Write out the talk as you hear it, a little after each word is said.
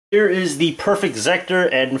Here is the Perfect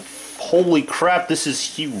Zecter, and holy crap, this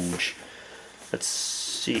is huge. Let's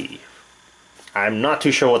see. I'm not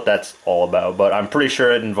too sure what that's all about, but I'm pretty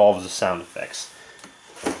sure it involves the sound effects.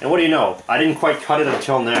 And what do you know? I didn't quite cut it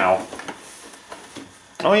until now.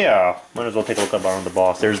 Oh yeah, might as well take a look around the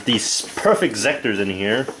box. There's these Perfect Zecters in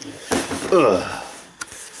here. Ugh.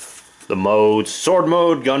 The modes, sword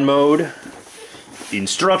mode, gun mode, the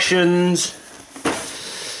instructions,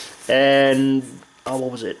 and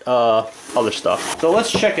what was it? Other stuff. So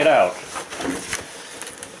let's check it out.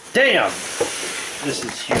 Damn! This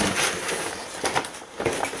is huge.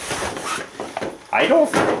 I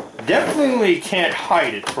definitely can't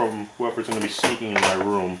hide it from whoever's going to be sneaking in my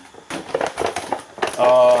room.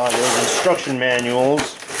 There's instruction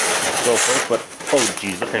manuals. Go for it, but oh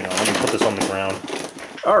jeez, hang on, let me put this on the ground.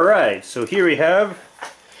 Alright, so here we have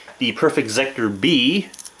the Perfect Zecter B.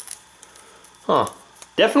 Huh.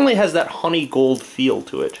 Definitely has that honey gold feel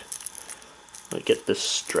to it. Let me get this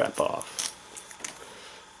strap off.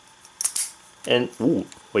 And, ooh,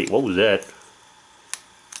 wait, what was that?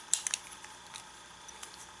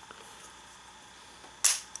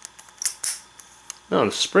 No,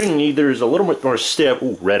 the spring either is a little bit more stiff.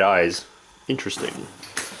 Ooh, red eyes. Interesting.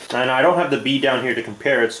 And I don't have the B down here to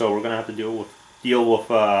compare it, so we're gonna have to deal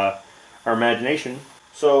with our imagination.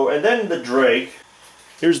 So, and then the Drake.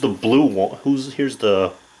 Here's the blue one. Here's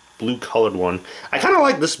the blue colored one. I kind of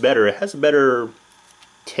like this better. It has a better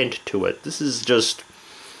tint to it. This is just,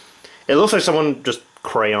 it looks like someone just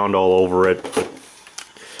crayoned all over it, but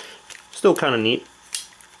still kind of neat.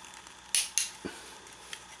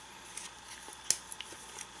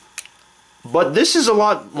 But this is a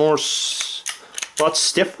lot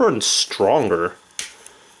stiffer and stronger.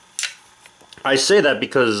 I say that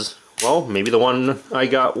because, well, maybe the one I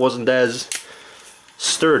got wasn't as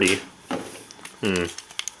sturdy.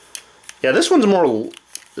 Yeah, this one's more,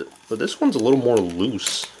 but this one's a little more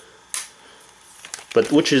loose.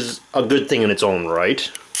 But which is a good thing in its own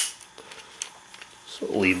right. So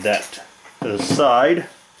we'll leave that to the side.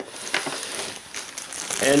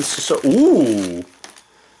 And so, ooh,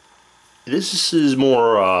 this is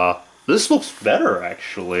more. This looks better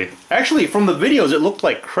actually. Actually, from the videos, it looked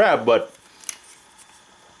like crap, but.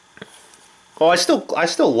 Oh, I still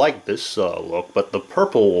like this look, but the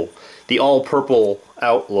purple, the all purple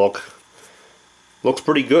outlook looks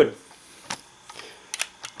pretty good.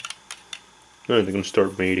 I think I'm gonna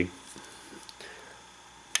start mating.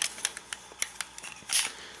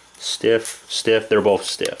 Stiff, stiff. They're both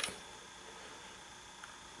stiff.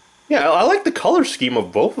 Yeah, I like the color scheme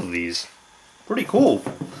of both of these. Pretty cool.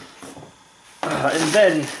 And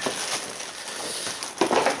then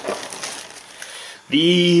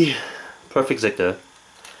the Perfect Zecter,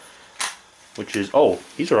 which is, oh,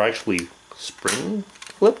 these are actually spring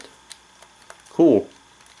clipped. Cool.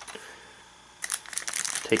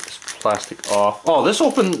 Take this plastic off. Oh, this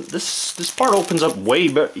part opens up way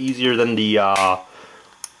easier than the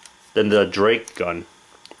Drake gun.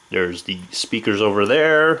 There's the speakers over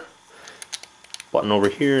there, button over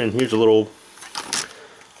here, and here's the little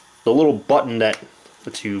button that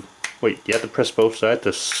lets you, wait, you have to press both sides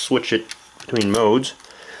to switch it between modes.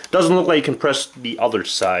 Doesn't look like you can press the other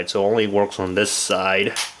side, so it only works on this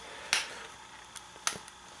side.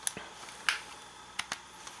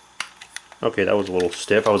 Okay, that was a little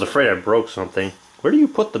stiff. I was afraid I broke something. Where do you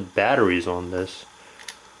put the batteries on this?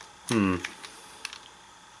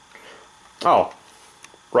 Oh,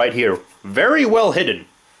 right here. Very well hidden.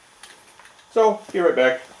 So, be right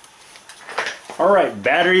back. Alright,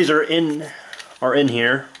 batteries are in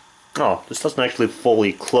here. Oh, this doesn't actually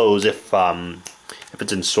fully close if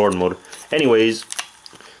it's in sword mode. Anyways,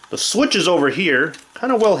 the switch is over here.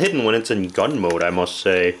 Kind of well hidden when it's in gun mode, I must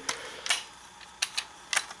say.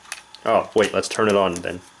 Oh, wait, let's turn it on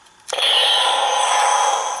then.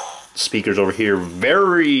 Speakers over here,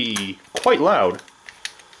 quite loud.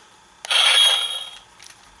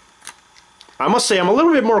 I must say, I'm a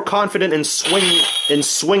little bit more confident in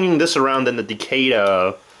swinging this around than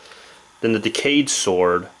the Decayed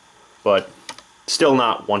sword, but still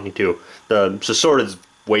not wanting to. The sword is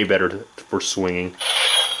way better for swinging.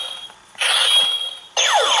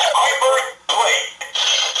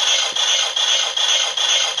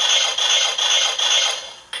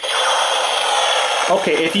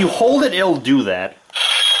 Okay, if you hold it, it'll do that.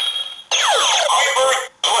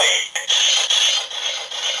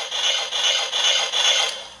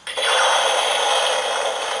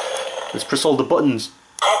 Let's press all the buttons.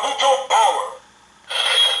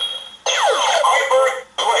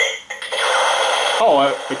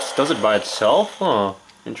 Oh, it just does it by itself? Huh,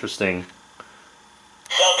 interesting.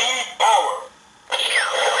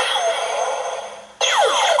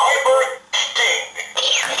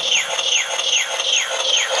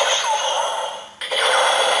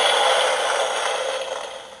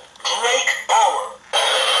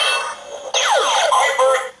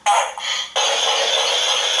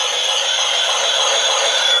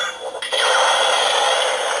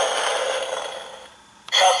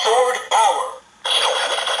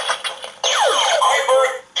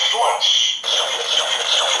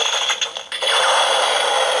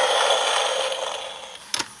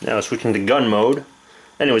 Now switching to gun mode.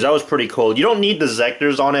 Anyways, that was pretty cool. You don't need the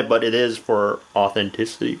Zecters on it, but it is for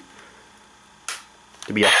authenticity.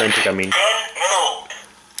 To be authentic, I mean.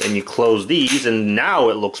 Then you close these, and now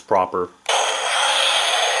it looks proper.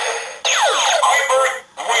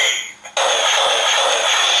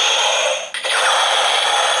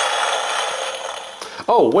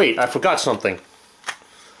 Oh, wait, I forgot something.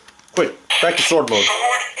 Quick, back to sword mode.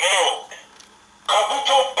 Sword mode.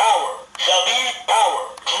 Kabuto power. Sabi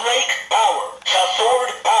power. Drake power.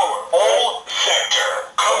 Sasword power. All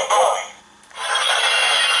Zecter. Combine.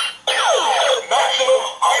 Maximum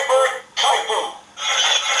hyper typhoon.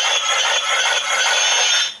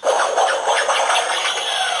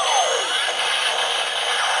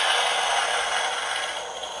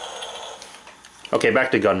 Okay,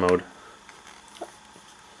 back to gun mode.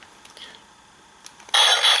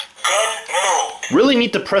 Really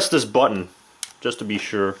need to press this button, just to be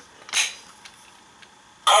sure.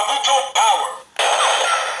 Kabuto power.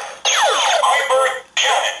 Hyper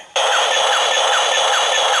cannon.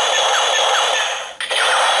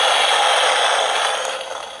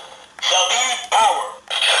 Sabi power.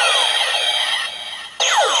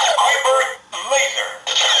 Hyper laser.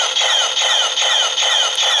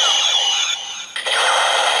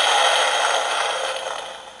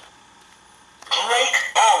 Drake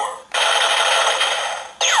power.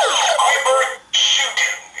 Hyper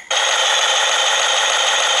shooting.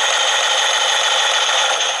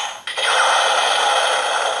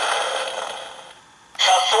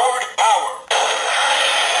 Sasword power.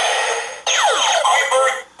 Hyper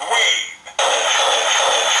wave.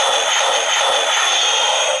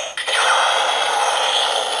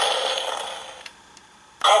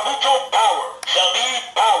 Kabuto power. Sabi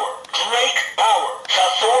power. Drake power.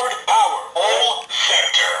 Sasword power. All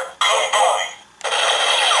Zecter. Combine.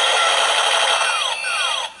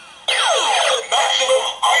 Maximum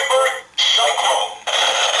hyper cyclone.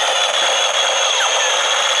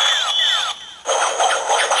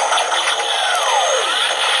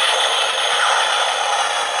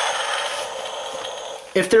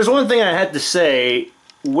 If there's one thing I had to say,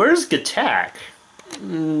 where's Gatak?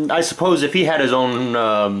 I suppose if he had his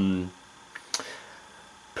own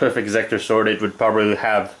Perfect Zecter sword, it would probably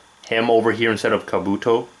have him over here instead of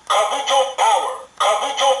Kabuto. Kabuto power.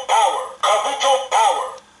 Kabuto power. Kabuto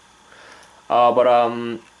power.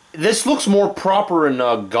 But this looks more proper in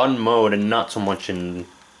gun mode and not so much in,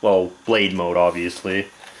 well, blade mode, obviously.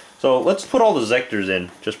 So let's put all the Zecters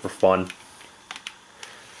in, just for fun.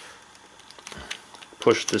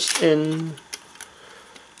 Push this in.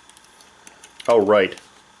 Oh, right.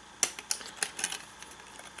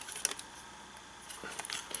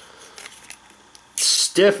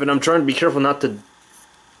 Stiff, and I'm trying to be careful not to...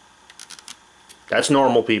 That's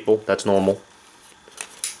normal, people. That's normal.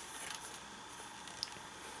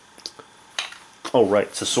 Oh,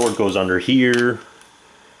 right. So sword goes under here.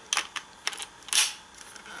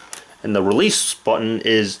 And the release button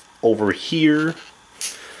is over here.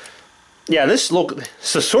 Yeah, this look...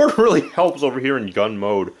 So sword really helps over here in gun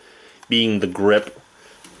mode, being the grip.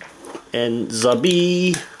 And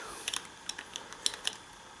Zabi...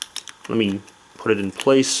 Let me put it in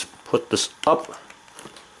place. Put this up.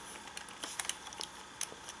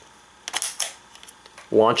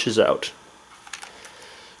 Launches out.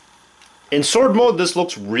 In sword mode, this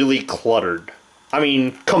looks really cluttered. I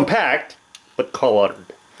mean, compact, but cluttered.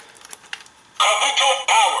 Kabuto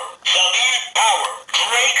power. Sabi power.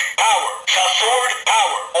 Drake power. Sasword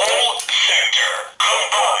power. All Zecter.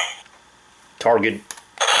 Combine. Target.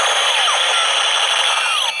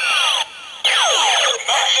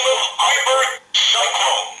 Maximum hyper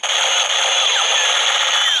cyclone.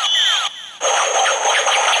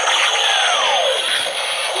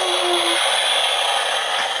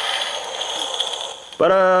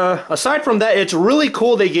 But aside from that, it's really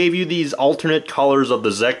cool they gave you these alternate colors of the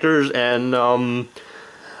Zecters, and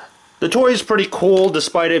the toy is pretty cool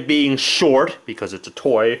despite it being short, because it's a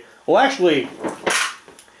toy. Well, actually,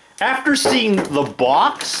 after seeing the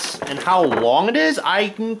box and how long it is,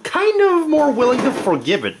 I'm kind of more willing to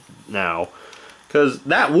forgive it now, because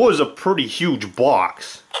that was a pretty huge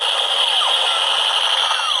box.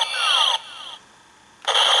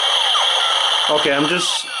 Okay, I'm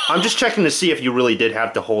just checking to see if you really did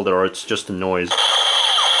have to hold it or it's just a noise. Maximum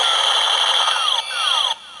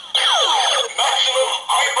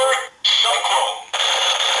hyper cyclone.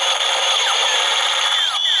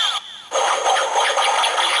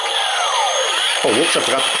 Oh, whoops, I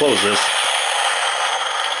forgot to close this.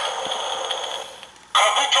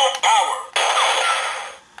 Kabuto power.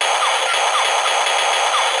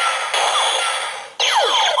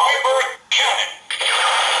 Hyper cannon.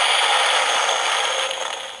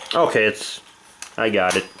 Okay, I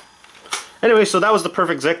got it. Anyway, so that was the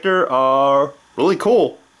Perfect Zecter. Really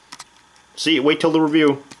cool. See, wait till the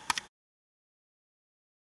review.